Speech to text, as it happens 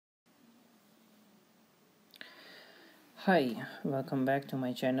Hi, welcome back to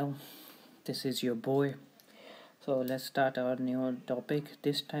my channel. This is your boy. So let's start our new topic.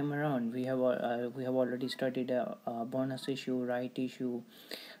 This time around, we have already studied a bonus issue, right issue,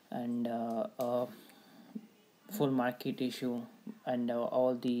 and full market issue, and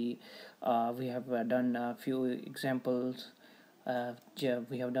all the we have done a few examples.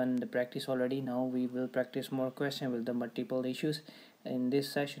 We have done the practice already. Now we will practice more questions with the multiple issues. In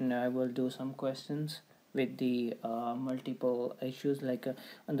this session, I will do some questions with the multiple issues, like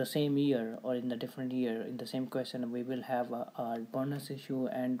on the same year or in the different year. In the same question, we will have a bonus issue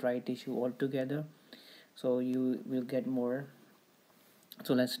and right issue all together, so you will get more.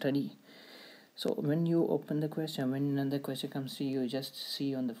 So let's study. So when you open the question, when another question comes to you, just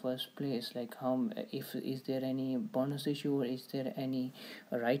see on the first place, like how, if is there any bonus issue or is there any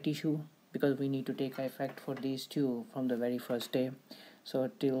right issue, because we need to take effect for these two from the very first day.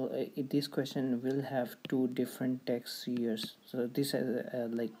 So till this question will have two different tax years. So this has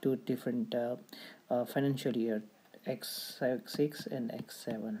like two different financial year, X6 and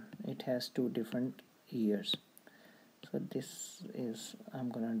X7. It has two different years. So this is, I'm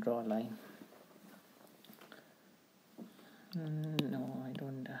gonna draw a line. No, I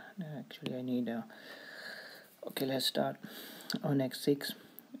don't. Actually, I need a. Okay, let's start. On X6,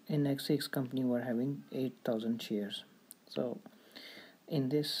 in X6 company we're having 8,000 shares. So in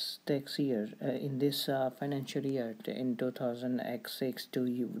this tax year, in this financial year, in 2000 X6, do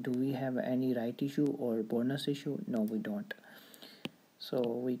we have any right issue or bonus issue? No, we don't. So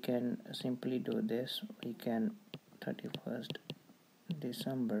we can simply do this. We can 31st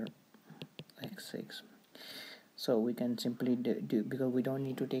December X6. So we can simply do, because we don't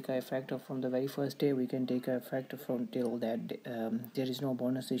need to take effect of from the very first day. We can take effect from till that there is no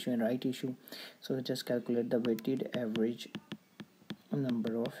bonus issue and right issue. So just calculate the weighted average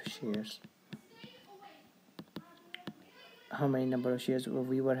number of shares. How many number of shares?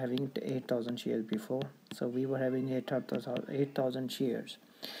 We were having 8,000 shares before, so we were having 8,000 shares.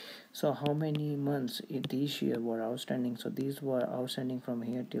 So how many months these shares were outstanding? So these were outstanding from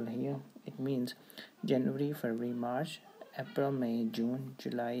here till here. It means January, February, March, April, May, June,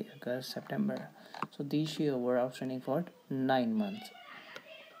 July, August, September. So these shares were outstanding for 9 months.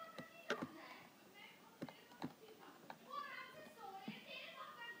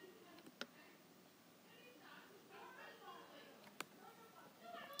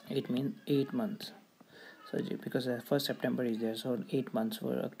 It means 8 months. So because first September is there, so 8 months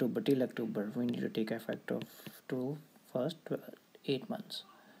for October till October. We need to take effect of to first 8 months.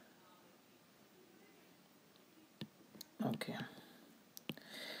 Okay.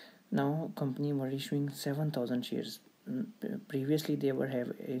 Now company were issuing 7,000 shares. Previously they were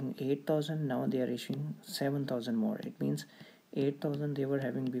having 8,000. Now they are issuing 7,000 more. It means 8,000 they were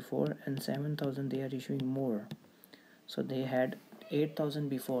having before and 7,000 they are issuing more. So they had 8,000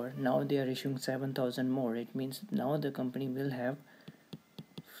 before. Now they are issuing 7,000 more. It means now the company will have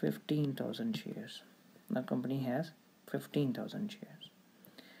 15,000 shares. The company has 15,000 shares.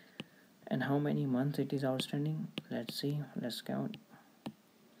 And how many months it is outstanding? Let's see. Let's count.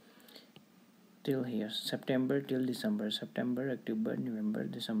 Till here, September till December, September, October, November,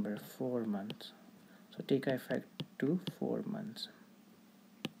 December, 4 months. So take effect to 4 months.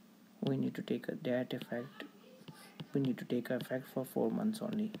 We need to take that effect. We need to take effect for 4 months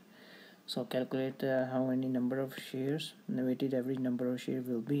only. So calculate how many number of shares. The weighted average number of shares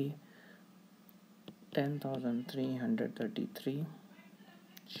will be 10,333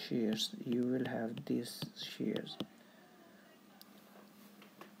 shares. You will have these shares.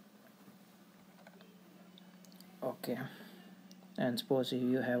 Okay, and suppose if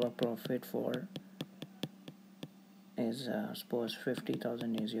you have a profit for is suppose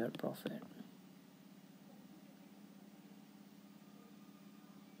 50,000 is your profit.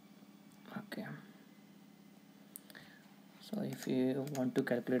 Okay, so if you want to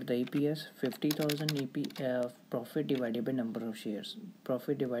calculate the EPS, 50,000 profit divided by number of shares,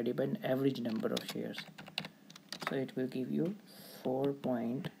 profit divided by average number of shares, so it will give you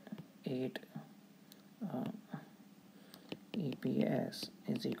 4.8 EPS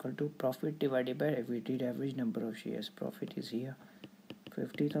is equal to profit divided by weighted average number of shares. Profit is here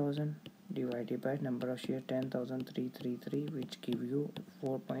 50,000 divided by number of shares 10,333, which give you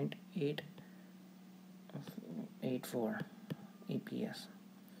 4.884 EPS.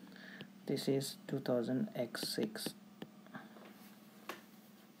 This is 2000 X6.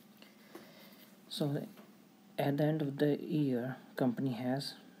 So at the end of the year, company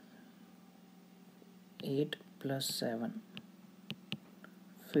has 8 plus 7,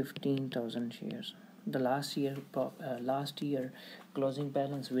 15,000 shares. The last year closing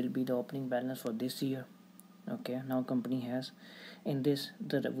balance will be the opening balance for this year. Okay, now company has, in this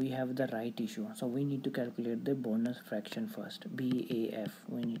that we have the right issue, so we need to calculate the bonus fraction first. BAF,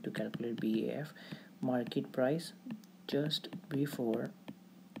 we need to calculate BAF, market price just before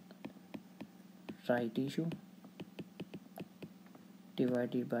right issue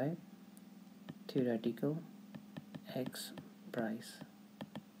divided by theoretical X price.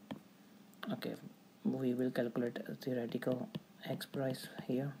 Okay, we will calculate theoretical X price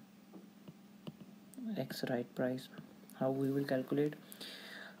here, X right price. How we will calculate?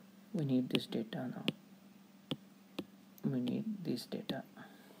 We need this data now. We need this data.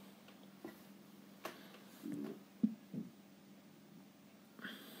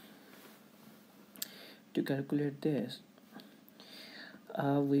 To calculate this,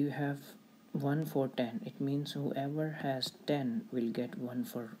 we have 1 for 10. It means whoever has 10 will get 1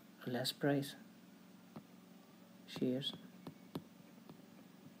 for less price shares.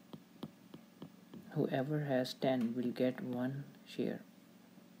 Whoever has 10 will get 1 share.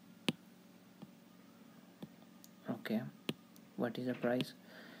 Okay, what is the price?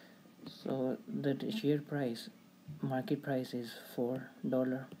 So the share price, market price is $4,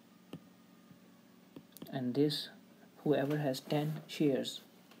 and this, whoever has 10 shares,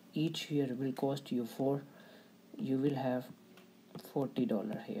 each share will cost you 4. You will have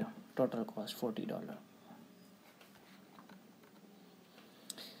 $40 here, total cost $40.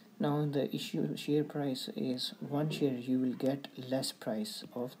 Now the issue share price is 1 share, you will get less price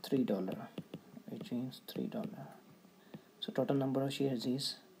of $3, which means $3. So total number of shares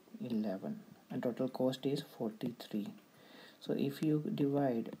is 11 and total cost is 43. So if you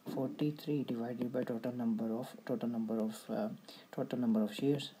divide 43 divided by total number of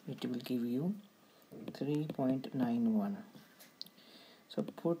shares, it will give you 3.91. So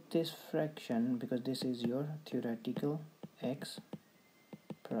put this fraction, because this is your theoretical X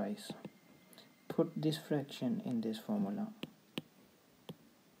price, put this fraction in this formula.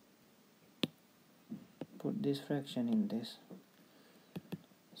 Put this fraction in this.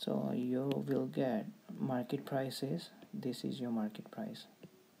 So you will get market price is, this is your market price.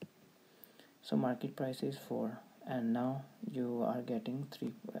 So market price is 4, and now you are getting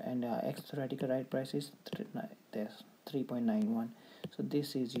 3, and X theoretical right price is 3.91. So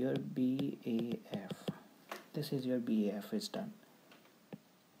this is your BAF. This is your BAF is done.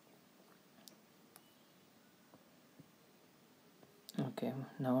 Okay,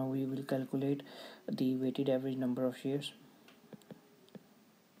 now we will calculate the weighted average number of shares.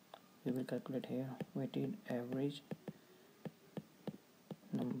 We will calculate here weighted average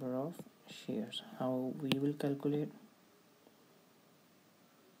number of shares. How we will calculate?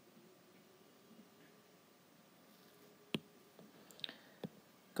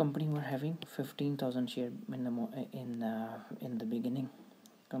 Company were having 15,000 shares in the beginning.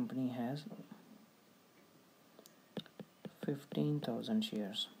 Company has 15,000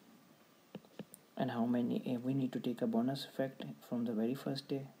 shares, and how many? We need to take a bonus effect from the very first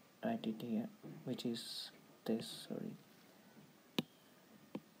day. Write it here, which is this. Sorry.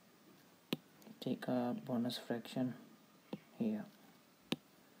 Take a bonus fraction here.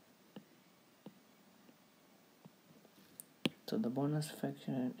 So the bonus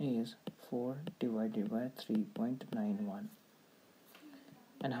fraction is 4 divided by 3.91.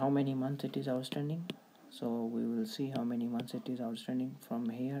 And how many months it is outstanding? So we will see how many months it is outstanding from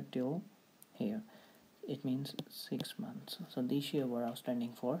here till here. It means 6 months. So these shares were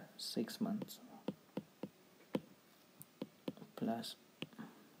outstanding for 6 months. Plus.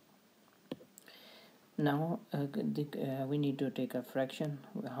 Now we need to take a fraction.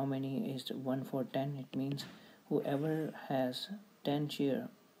 How many is 1 for 10? It means whoever has 10 share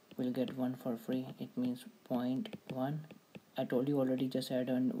will get 1 for free. It means 0.1. I told you already, just add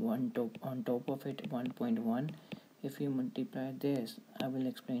on top of it 1.1. If you multiply this, I will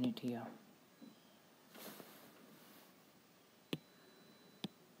explain it here.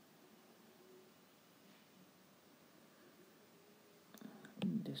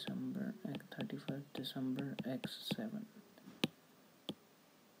 December 31st December x7.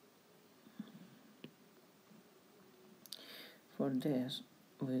 For this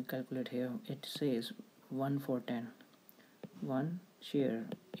we calculate here. It says 1 for 10. 1 share,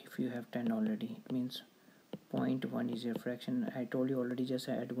 if you have 10 already, it means 0.1 is your fraction. I told you already, just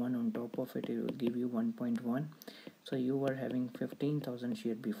add 1 on top of it, it will give you 1.1. So you were having 15,000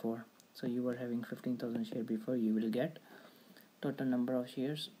 share before. So you were having 15,000 share before. You will get total number of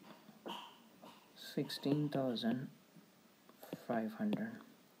shares 16,500.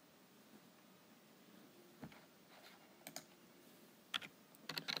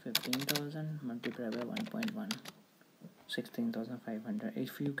 $15,000 multiplied by 1.1. 16,500.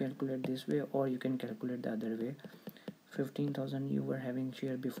 If you calculate this way, or you can calculate the other way, 15,000 you were having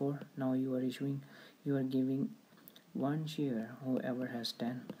share before, now you are issuing, you are giving one share whoever has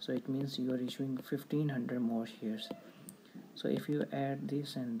 10, so it means you are issuing 1500 more shares. So if you add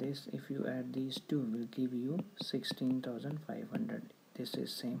this and this, if you add these two, will give you 16,500. This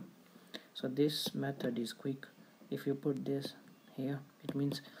is same. So this method is quick. If you put this here, it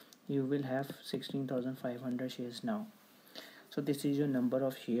means you will have 16,500 shares now. So this is your number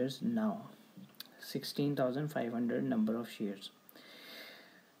of shares now, 16,500 number of shares.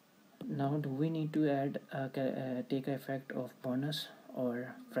 Now do we need to add take effect of bonus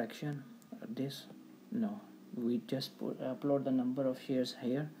or fraction? This no, we just upload the number of shares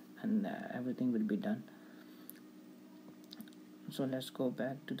here, and everything will be done. So let's go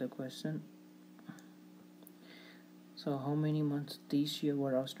back to the question. So how many months these year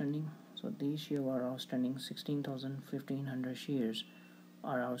were outstanding? So these year were outstanding 16,500 shares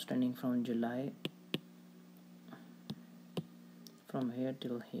are outstanding from July, from here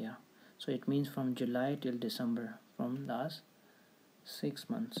till here. So it means from July till December, from last 6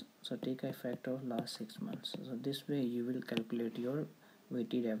 months. So take effect of last 6 months. So this way you will calculate your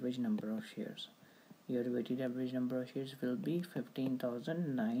weighted average number of shares. Your weighted average number of shares will be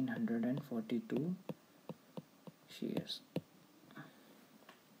 15,942 shares.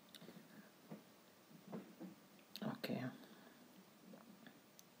 Okay.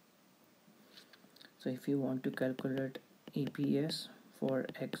 So if you want to calculate EPS for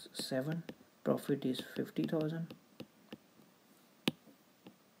X7, profit is 50,000.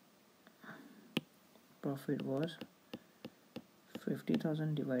 Profit was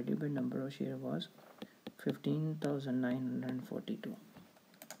 50,000 divided by number of share was 15,942.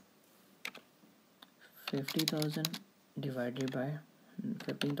 50,000 divided by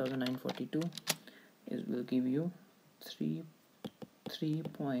 15,942 is will give you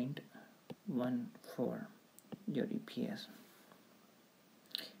 3.14 your EPS.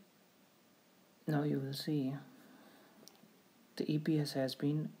 Now you will see the EPS has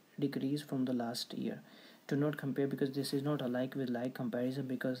been decreased from the last year. Do not compare, because this is not a like with like comparison,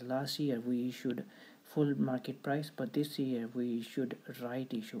 because last year we issued full market price, but this year we issued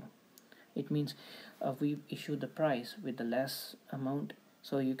right issue. It means we issue the price with the less amount.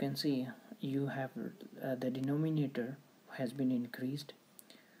 So you can see you have the denominator has been increased.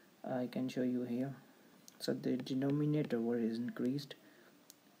 I can show you here. So the denominator was increased,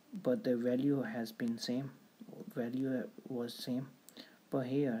 but the value has been same. Value was same, but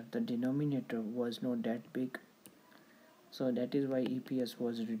here the denominator was not that big. So that is why EPS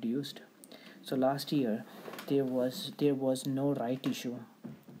was reduced. So last year there was no right issue,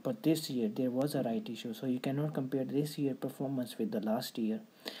 but this year there was a right issue. So you cannot compare this year performance with the last year.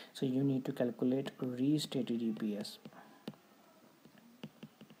 So you need to calculate restated EPS.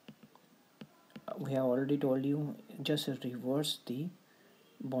 We have already told you, just reverse the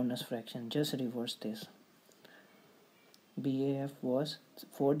bonus fraction, just reverse this. BAF was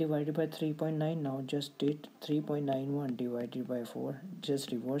 4 divided by 3.9. now just did 3.91 divided by 4.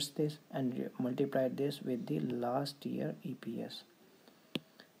 Just reverse this and multiply this with the last year EPS.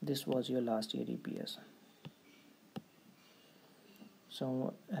 This was your last year EPS.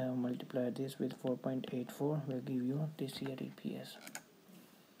 So multiply this with 4.84 will give you this year EPS.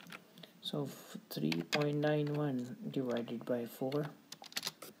 So 3.91 divided by 4,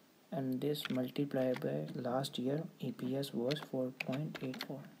 and this multiplied by last year EPS was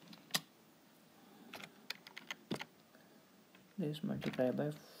 4.84. This multiplied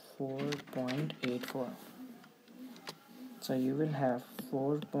by 4.84. So you will have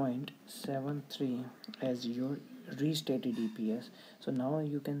 4.73 as your restated EPS. So now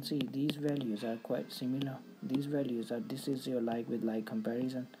you can see these values are quite similar. These values are, this is your like with like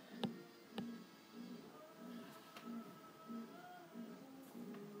comparison.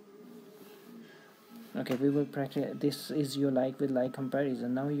 Okay, we will practice. This is your like with like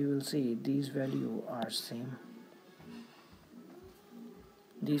comparison. Now you will see these values are same.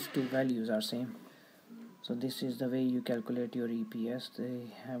 These two values are same. So this is the way you calculate your EPS.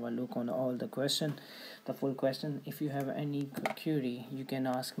 They have a look on all the question, the full question. If you have any query, you can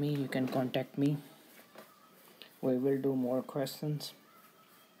ask me, you can contact me. We will do more questions.